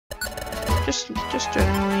Just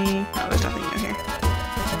generally. Oh, there's nothing new here.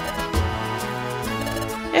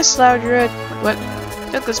 Yes, Loudred. What?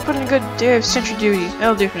 Let's put in a good day of sentry duty.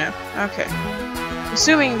 That'll do for now. Okay.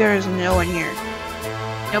 Assuming there is no one here.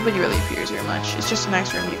 Nobody really appears here much. It's just a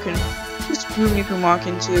nice room you can walk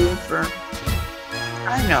into for,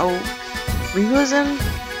 I don't know, realism?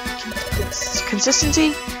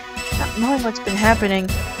 Consistency? Not knowing what's been happening.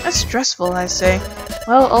 That's stressful, I say.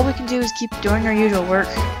 Well, all we can do is keep doing our usual work.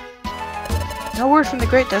 No word from the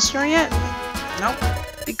Great Destiner yet? Nope.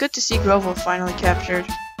 Be good to see Grovel finally captured.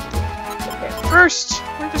 Okay, first,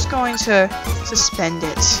 we're just going to suspend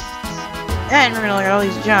it. Then we're gonna look at all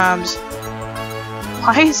these jobs.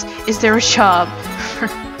 Why is there a job?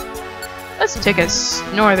 Let's take a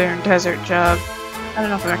northern desert job. I don't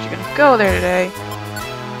know if I'm actually gonna go there today.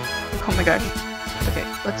 Oh my gosh. Okay,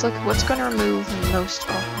 let's look at what's gonna remove most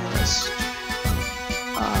off my list.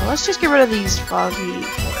 Let's just get rid of these foggy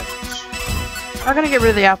forests. I'm not gonna get rid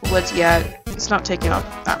of the Applewoods yet. It's not taking up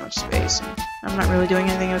that much space. And I'm not really doing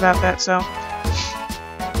anything about that, so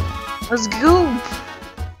let's go!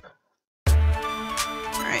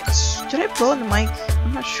 Alright, did I blow in the mic?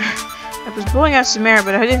 I'm not sure. I was blowing out some air,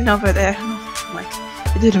 but I didn't know if I did.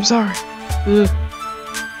 I did, I'm sorry. Ugh.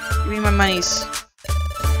 Give me my monies.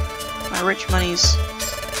 My rich monies.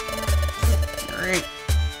 Alright.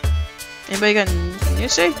 Anybody got anything new to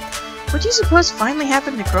say? What do you suppose finally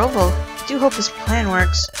happened to Grovel? I do hope his plan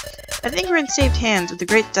works. I think we're in safe hands with the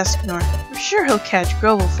Great Dusknor. I'm sure he'll catch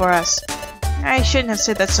Grovel for us. I shouldn't have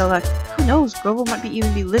said that so loud. Who knows, Grovel might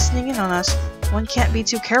even be listening in on us. One can't be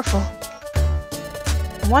too careful.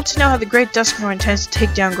 I want to know how the Great Dusknor intends to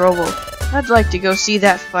take down Grovel. I'd like to go see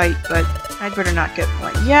that fight, but I'd better not get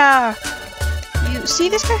one. Yeah! You see,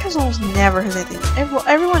 this guy has almost never has anything.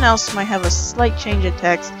 Everyone else might have a slight change of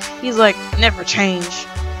text. He's like, never change.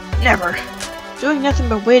 Never. Doing nothing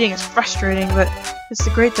but waiting is frustrating, but it's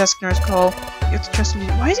the Great Dusknor's call. You have to trust me.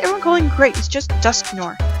 Why is everyone calling him Great? It's just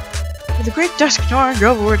Dusknor. If the Great Dusknor and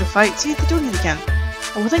Grovel were to fight, see, they're doing it again.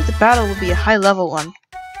 I will think the battle will be a high-level one.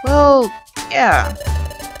 Well, yeah.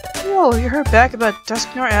 Whoa, you heard back about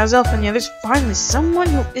Dusknor, Azelf, and the others? Finally, someone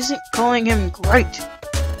who isn't calling him Great.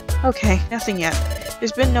 Okay, nothing yet.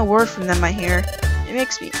 There's been no word from them, I hear. It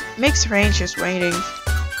makes her anxious waiting.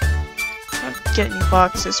 Don't get any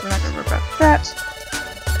boxes, we're not gonna worry about that.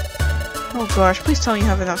 Oh gosh, please tell me you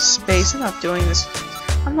have enough space. I'm not doing this.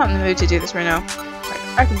 I'm not in the mood to do this right now.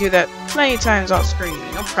 I can do that many times off screen,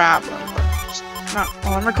 no problem. But just not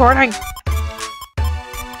while I'm recording.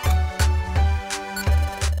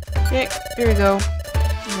 Okay, here we go.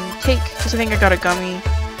 And then take, because I think I got a gummy.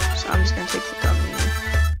 So I'm just gonna take the gummy.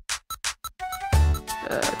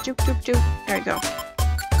 Doop doop doop. There we go.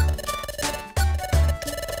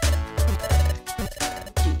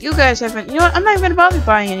 You guys haven't. You know what? I'm not even gonna bother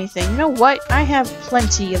buying anything. You know what? I have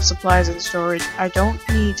plenty of supplies in storage. I don't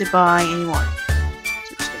need to buy anymore. So I'm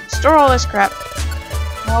just gonna store all this crap.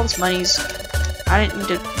 All this monies. I didn't need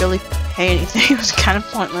to really pay anything. It was kind of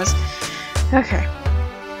pointless. Okay.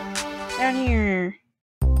 Down here.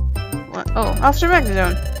 What? Oh, Officer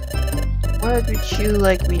Magnen. What would you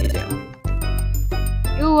like me to do?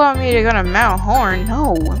 You want me to go to Mount Horn?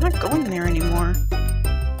 No, I'm not going there anymore.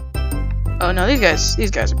 Oh no, these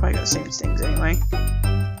guys are probably the same things anyway.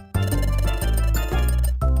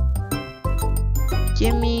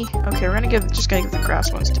 Okay, we're just gonna give the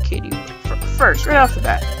grass ones to Katie first, right off the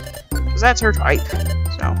bat, because that's her type.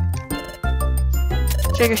 So,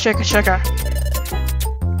 shaka.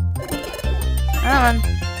 Come on.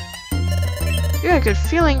 You got a good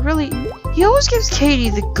feeling, really. He always gives Katie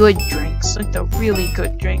the good drinks, like the really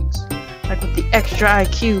good drinks, like with the extra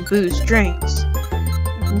IQ boost drinks.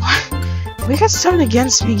 What? We got something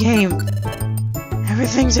against me, game.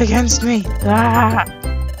 Everything's against me. Ah.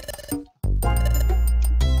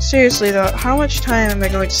 Seriously though, how much time am I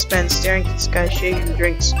going to spend staring at this guy shaking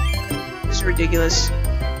drinks? This is ridiculous.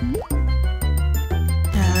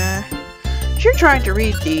 If you're trying to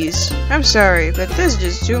read these, I'm sorry, but this is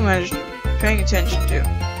just too much paying attention to.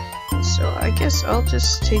 So I guess I'll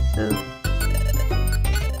just take the...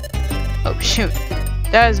 Oh shoot,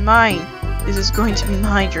 that is mine. This is going to be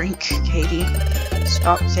my drink, Katie.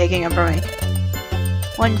 Stop taking it from me.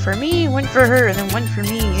 One for me, one for her, and then one for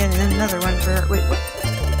me, and then another one for her. Wait, what?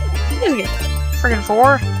 What is it? Friggin'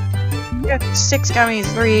 4? We got 6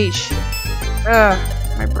 gummies, 3 each. Ugh,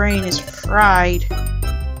 my brain is fried.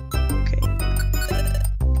 Okay.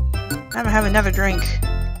 I'm gonna have another drink.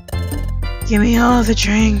 Give me all the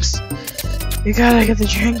drinks. You gotta get the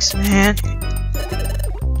drinks, man.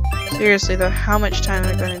 Seriously though, how much time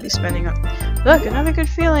am I going to be spending on... Look, another good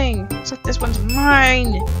feeling! Except this one's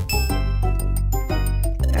mine!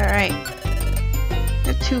 Alright.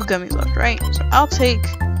 2 gummies left, right? So I'll take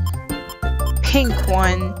the pink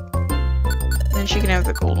one, and then she can have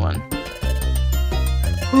the gold one.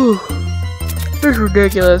 Whew. This is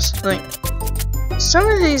ridiculous. Like, some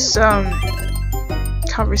of these,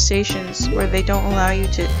 conversations where they don't allow you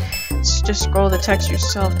to just scroll the text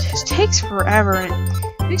yourself just takes forever, and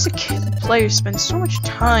it makes the player spend so much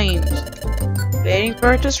time waiting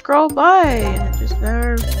for it to scroll by, and it just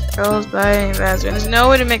never scrolls by any faster. And there's no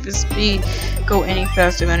way to make the speed go any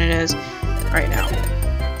faster than it is right now.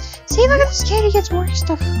 See, look at this kid, he gets more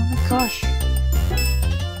stuff. Oh my gosh.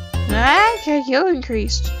 Ah, kill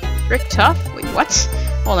increased. Brick tough? Wait, what?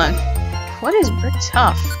 Hold on. What is brick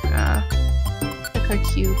tough?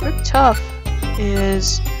 IQ. Brick tough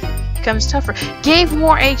becomes tougher. Gave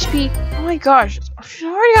more HP. Oh my gosh, she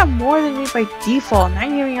already got more than me by default. Now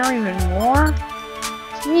you're giving her even more.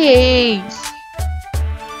 Jeez,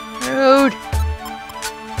 dude,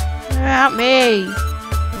 help me!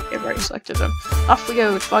 I've already selected them. Off we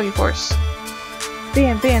go with Foggy Force.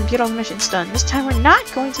 Bam, bam, get all the missions done. This time we're not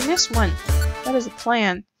going to miss one. That is the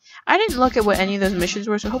plan. I didn't look at what any of those missions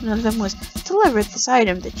were, so I hope none of them was deliver this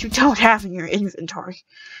item that you don't have in your inventory.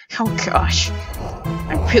 Oh gosh.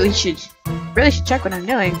 I really should check what I'm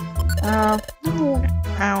doing. No, not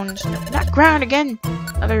ground. Not ground again!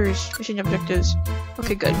 Others, mission objectives.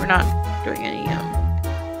 Okay, good. We're not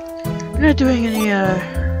doing any,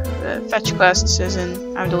 fetch quests as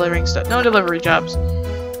in I'm delivering stuff. No delivery jobs.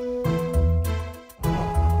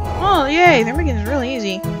 Oh, yay! They're making this really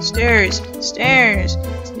easy. Stairs. Stairs.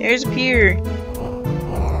 Stairs appear.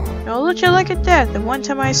 Oh, look at that. The one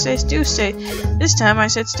time I said do stay. This time I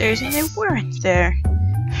said stairs and they weren't there.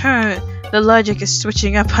 The logic is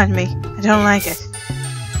switching up on me. I don't like it.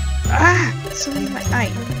 Ah! Something in my eye.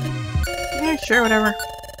 Yeah, sure, whatever.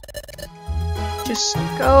 Just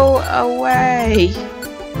go away.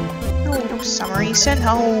 No summary. Send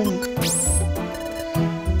home.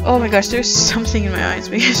 Oh my gosh, there's something in my eyes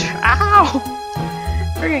because ow!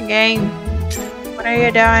 Friggin' game. What are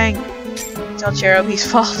you doing? It's all Cherubi's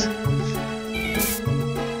fault.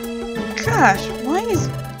 Gosh, why is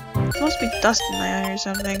there supposed to be dust in my eye or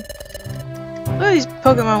something? Look at these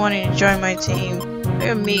Pokemon wanting to join my team. Look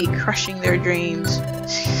at me crushing their dreams.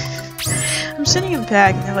 I'm sending them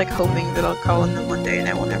back and they're like hoping that I'll call on them one day and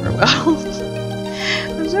I will never will.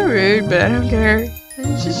 I'm so rude, but I don't care.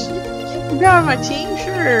 It's just, you're on my team,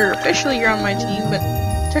 sure. Officially you're on my team, but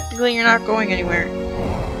technically you're not going anywhere.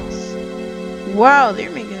 Wow, they're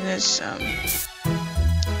making this,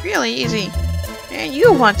 really easy. And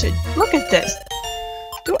you want to look at this.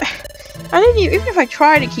 I didn't even if I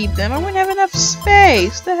tried to keep them, I wouldn't have enough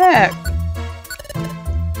space. The heck?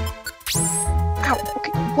 Ow,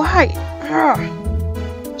 okay, why? Ugh.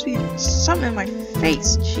 Must be something in my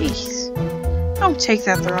face, jeez. Don't take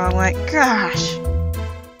that the wrong way, gosh.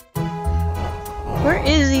 Where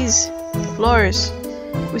is these floors?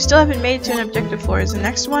 We still haven't made it to an objective floor. Is the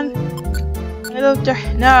next one?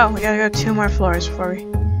 No, we gotta go 2 more floors before we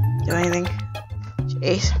do anything.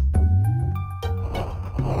 Jeez.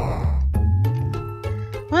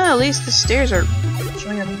 Well, at least the stairs are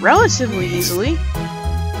showing up relatively easily.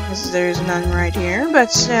 Because there's none right here, but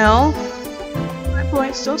still, my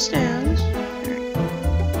point still stands. Alright.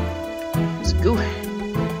 Let's go.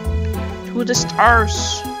 To the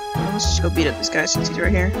stars. Well, let's just go beat up this guy since he's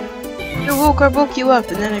right here. I woke you up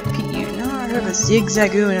and then I beat you. No, I have a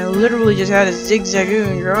zigzagoon. I literally just had a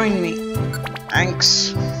zigzagoon join me.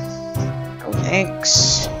 Thanks. Oh,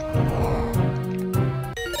 thanks.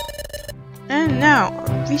 And now,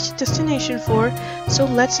 reach destination 4, so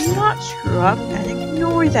let's not screw up and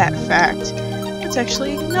ignore that fact. Let's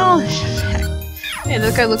actually acknowledge the fact. Hey,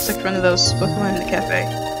 that guy looks like one of those Pokemon in the cafe.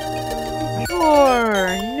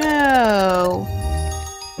 Sure, no.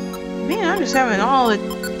 Man, I'm just having all the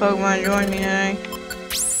Pokemon join me today.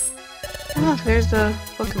 Oh, look, there's the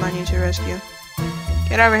Pokemon you need to rescue.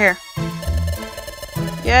 Get over here.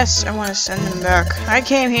 Yes, I want to send them back. I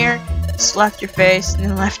came here, slapped your face, and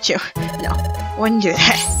then left you. No, wouldn't do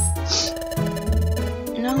that.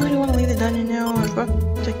 No, I don't want to leave the dungeon now. I've got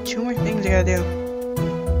like 2 more things I gotta do.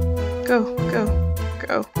 Go, go,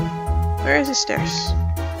 go. Where is the stairs?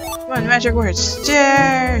 Come on, magic words.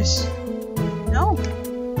 Stairs! No.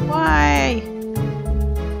 Why?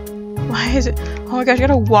 Why is it? Oh my gosh, I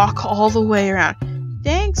gotta walk all the way around.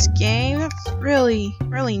 Thanks, game. That's really,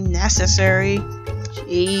 really necessary.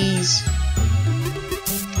 Jeez.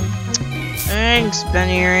 Thanks,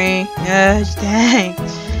 Benny. Yes,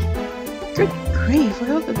 thanks. Good grief, look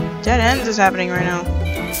at all the dead ends is happening right now.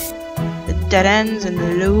 The dead ends and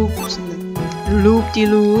the loops and the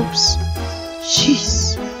loop-de-loops.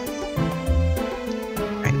 Jeez.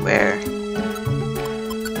 Right, where?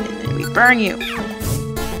 Burn you.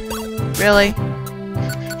 Really?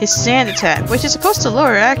 His sand attack, which is supposed to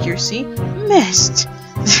lower accuracy, missed.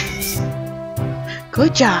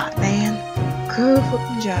 Good job, man. Good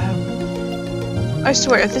fucking job. I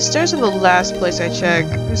swear, if the stairs are the last place I check,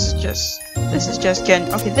 this is just getting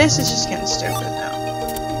stupid now.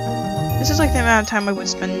 This is like the amount of time I would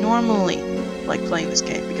spend normally, like, playing this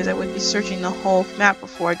game, because I would be searching the whole map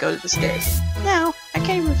before I go to the stairs. Now, I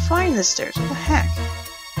can't even find the stairs. What the heck?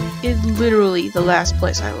 It's literally the last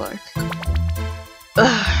place I look.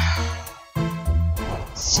 Ugh.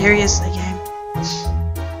 Seriously, game?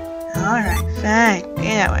 Alright, fine. Be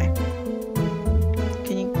that way.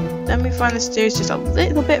 Can you let me find the stairs just a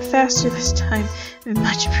little bit faster this time?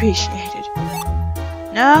 Much appreciated.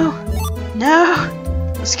 No! No!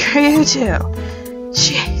 I'll screw you too!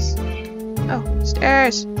 Jeez! Oh,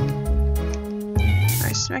 stairs!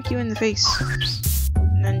 I smack you in the face.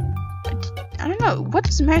 And then, I don't know, what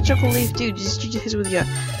does magical leaf do? Just you hit with your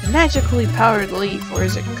magically powered leaf, or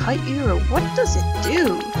is it kite you, or what does it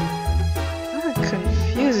do? That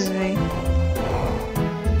confuses me.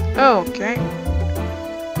 Oh, okay.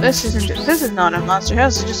 This is not a monster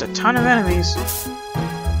house, it's just a ton of enemies.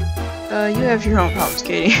 You have your own problems,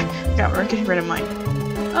 Katie. We're getting rid of mine.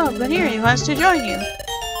 Oh, but here he wants to join you.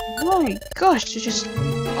 My gosh, there's just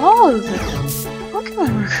all of the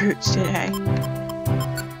Pokemon recruits today.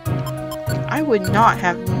 I would not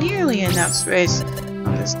have nearly enough space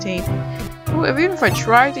on this team. Oh, even if I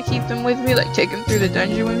tried to keep them with me, like take them through the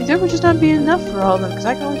dungeon with me, there would just not be enough for all of them, because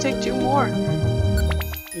I can only take 2 more.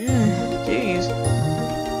 Jeez.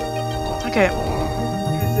 Okay.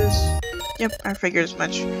 Here's this. Yep, I figured as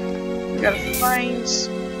much. We gotta find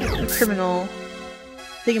a criminal.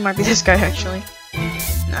 I think it might be this guy, actually.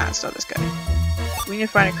 Nah, it's not this guy. We need to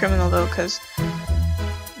find a criminal, though, because...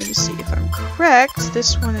 Let me see if I'm correct.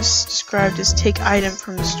 This one is described as take item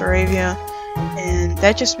from Staravia, and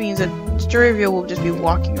that just means that Staravia will just be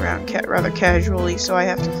walking around rather casually, so I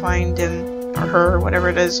have to find him, or her, or whatever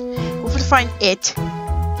it is. We'll have to find it,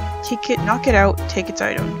 take it, knock it out, take its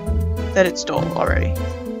item that it stole already.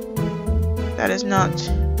 That is not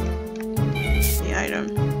the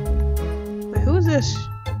item. Wait, who is this?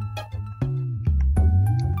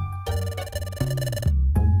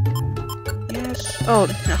 Oh,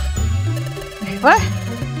 no. Wait, what?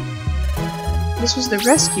 This was the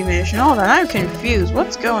rescue mission. Hold on, I'm confused.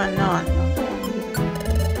 What's going on?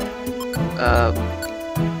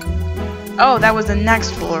 Oh, that was the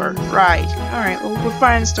next floor. Right. Alright, well, we'll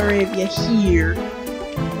find Staravia here.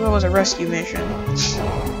 That was a rescue mission.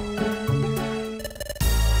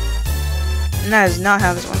 And that is not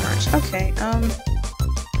how this one works. Okay,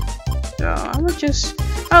 so,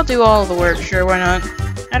 I'll do all the work, sure, why not?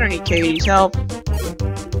 I don't need Katie's help.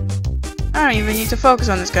 I don't even need to focus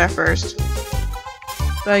on this guy first.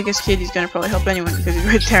 But I guess Katie's gonna probably help anyone because he's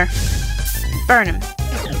right there. Burn him.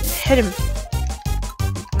 Hit him.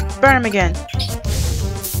 Burn him again.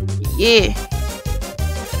 Yeah.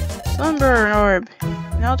 Sunburn orb.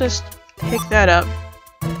 And I'll just pick that up.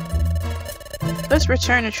 Let's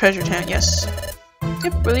return to Treasure Town, yes.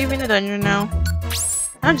 Yep, we're leaving the dungeon now.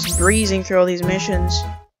 I'm just breezing through all these missions.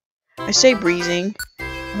 I say breezing.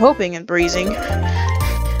 I'm hoping and breezing.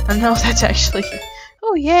 I don't know if that's actually...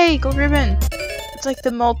 Oh yay, gold ribbon! It's like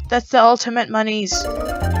that's the ultimate monies.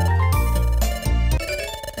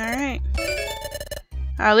 Alright.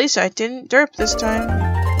 At least I didn't derp this time.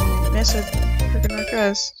 Didn't miss a freaking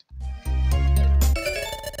request.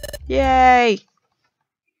 Yay!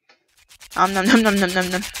 Nom nom nom nom nom nom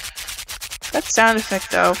nom. That sound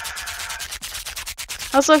effect though.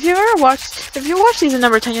 Also, if you watch these in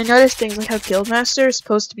number 10, you'll notice things like how Guildmaster is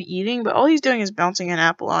supposed to be eating, but all he's doing is bouncing an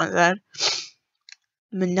apple on his head.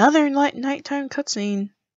 Another nighttime cutscene.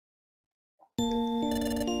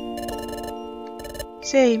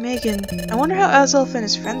 Say, Megan, I wonder how Azelf and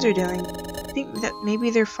his friends are doing. I think that maybe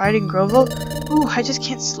they're fighting Grovel. Ooh, I just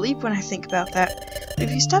can't sleep when I think about that. But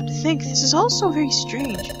if you stop to think, this is all so very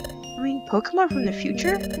strange. I mean, Pokemon from the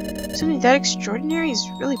future? Something that extraordinary is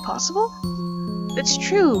really possible? It's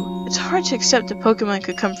true. It's hard to accept that Pokemon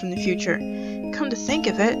could come from the future. Come to think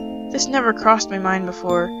of it, this never crossed my mind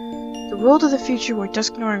before. The world of the future where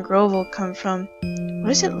Dusknoir and Grovel come from.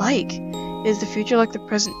 What is it like? Is the future like the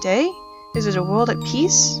present day? Is it a world at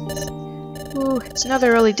peace? Ooh, it's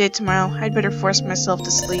another early day tomorrow. I'd better force myself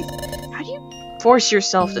to sleep. How do you force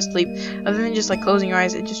yourself to sleep? Other than just like closing your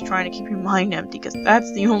eyes and just trying to keep your mind empty, because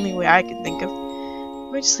that's the only way I can think of.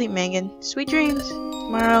 Go to sleep, Megan. Sweet dreams.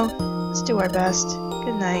 Tomorrow, let's do our best.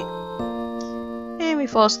 Good night. And we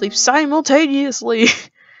fall asleep simultaneously.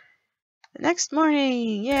 The next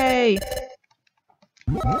morning, yay!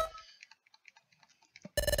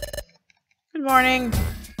 Good morning.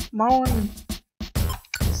 Morning.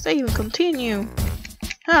 Save, continue.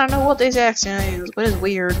 I don't know what this accent is, but it's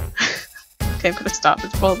weird. Okay, I'm gonna stop.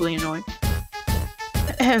 It's probably annoying.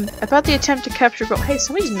 About the attempt to capture Grovel. Hey,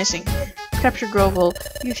 somebody's missing. Capture Grovel.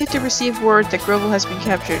 You've yet to receive word that Grovel has been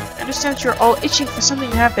captured. I understand that you're all itching for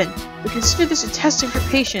something to happen. We consider this a test of your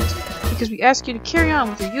patience, because we ask you to carry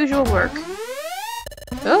on with your usual work.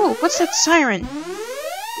 Oh, what's that siren?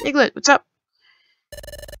 Piglet, what's up?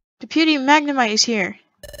 Deputy Magnemite is here.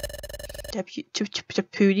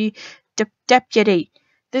 Deputy.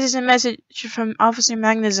 This is a message from Officer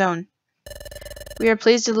Magnezone. We are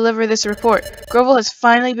pleased to deliver this report. Grovel has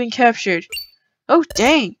finally been captured. Oh,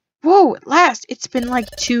 dang. Whoa, at last. It's been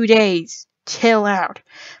like 2 days. Chill out.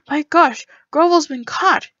 My gosh, Grovel's been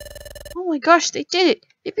caught. Oh my gosh, they did it.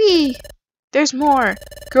 Yippee. There's more.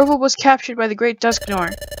 Grovel was captured by the Great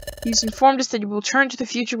Dusknor. He's informed us that he will return to the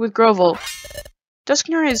future with Grovel.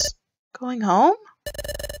 Dusknor is going home?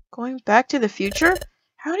 Going back to the future?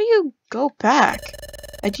 How do you go back?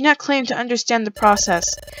 I do not claim to understand the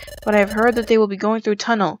process, but I have heard that they will be going through a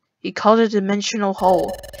tunnel. He called it a dimensional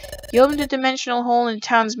hole. He opened a dimensional hole in the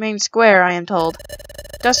town's main square, I am told.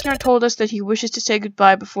 Dusknor told us that he wishes to say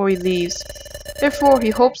goodbye before he leaves. Therefore,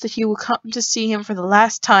 he hopes that he will come to see him for the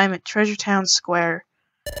last time at Treasure Town Square.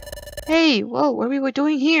 Hey, whoa, what are we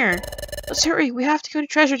doing here? Let's hurry, we have to go to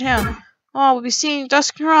Treasure Town. Oh, we'll be seeing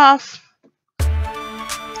Dusknor off.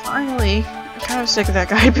 Finally. I'm kind of sick of that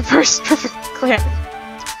guy, to be perfectly clear.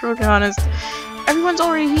 To be honest. Everyone's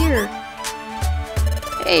already here.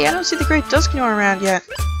 Hey, I don't see the Great Dusknor around yet.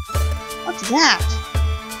 What's that?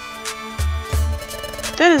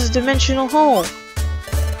 That is a dimensional hole.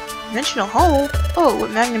 Dimensional hole? Oh,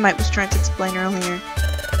 what Magnemite was trying to explain earlier.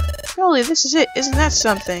 Golly, this is it. Isn't that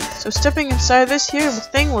something? So stepping inside this here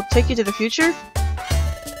thing will take you to the future?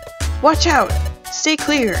 Watch out! Stay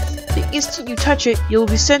clear. The instant you touch it, you'll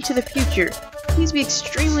be sent to the future. Please be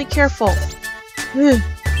extremely careful. Ugh.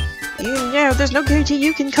 You know, there's no guarantee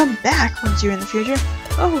you can come back once you're in the future.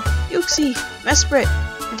 Oh, Yuxi, Mesprit,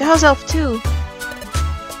 and How's Elf too.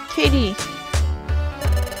 Katie.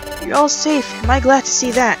 You're all safe. Am I glad to see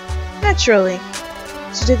that? Naturally.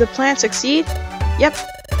 So did the plan succeed? Yep.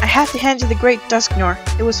 I have to hand you the Great Dusknor.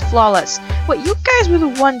 It was flawless. What, you guys were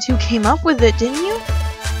the ones who came up with it, didn't you?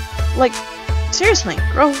 Like, seriously,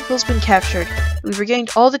 Grovel's been captured. We've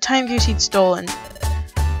regained all the time gears he'd stolen.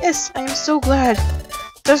 Yes, I am so glad.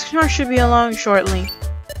 Dusknor should be along shortly.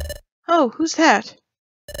 Oh, who's that?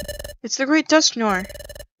 It's the Great Dusknor.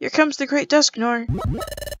 Here comes the Great Dusknor.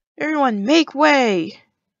 Everyone, make way!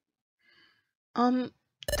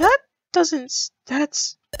 That doesn't...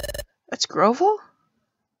 That's Grovel?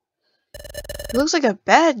 He looks like a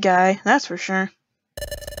bad guy, that's for sure.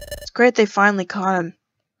 It's great they finally caught him.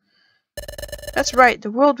 That's right, the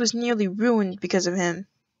world was nearly ruined because of him.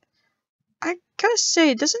 I gotta say,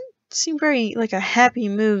 it doesn't seem very, like, a happy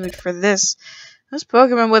mood for this. Those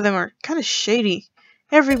Pokemon with him are kinda shady.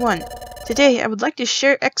 Everyone, today I would like to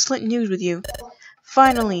share excellent news with you.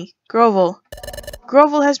 Finally, Grovel.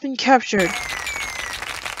 Grovel has been captured.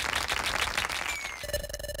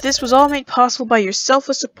 This was all made possible by your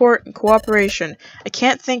selfless support and cooperation. I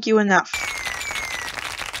can't thank you enough.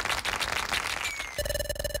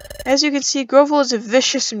 As you can see, Grovel is a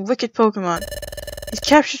vicious and wicked Pokemon. His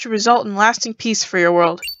capture should result in lasting peace for your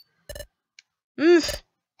world. Oh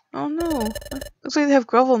no. Looks like they have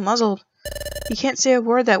Grovel muzzled. He can't say a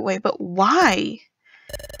word that way, but why?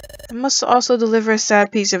 I must also deliver a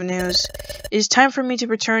sad piece of news. It is time for me to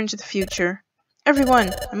return to the future.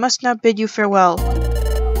 Everyone, I must now bid you farewell.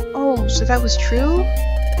 Oh, so that was true?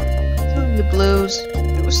 I'm feeling the blues.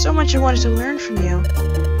 There was so much I wanted to learn from you.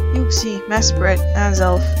 Yuxi, Mesprit,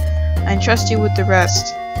 Azelf. I entrust you with the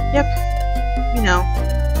rest. Yep. You know.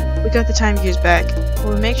 We got the time gears back.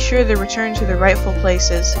 We'll make sure they're returned to their rightful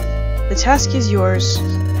places. The task is yours.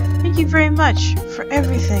 Thank you very much for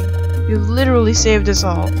everything. You've literally saved us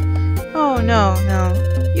all. Oh, no.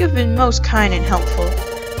 You've been most kind and helpful.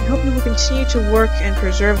 I hope you will continue to work and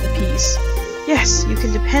preserve the peace. Yes, you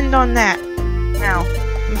can depend on that. Now,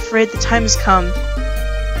 I'm afraid the time has come.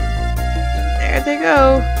 There they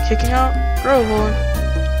go, kicking out Grovel.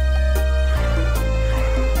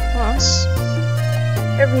 Plus,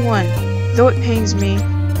 everyone, though it pains me,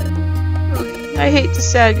 I hate the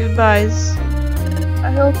sad goodbyes.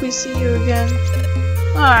 I hope we see you again.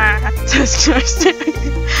 Ah, that's just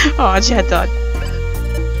oh, Jet Dog.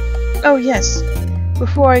 Oh yes.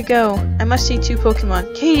 Before I go, I must see 2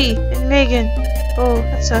 Pokemon, Katie and Megan. Oh,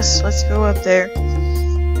 that's us. Let's go up there.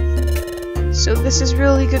 So this is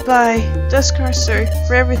really goodbye, Dusknor sir,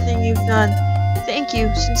 for everything you've done. Thank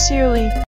you, sincerely.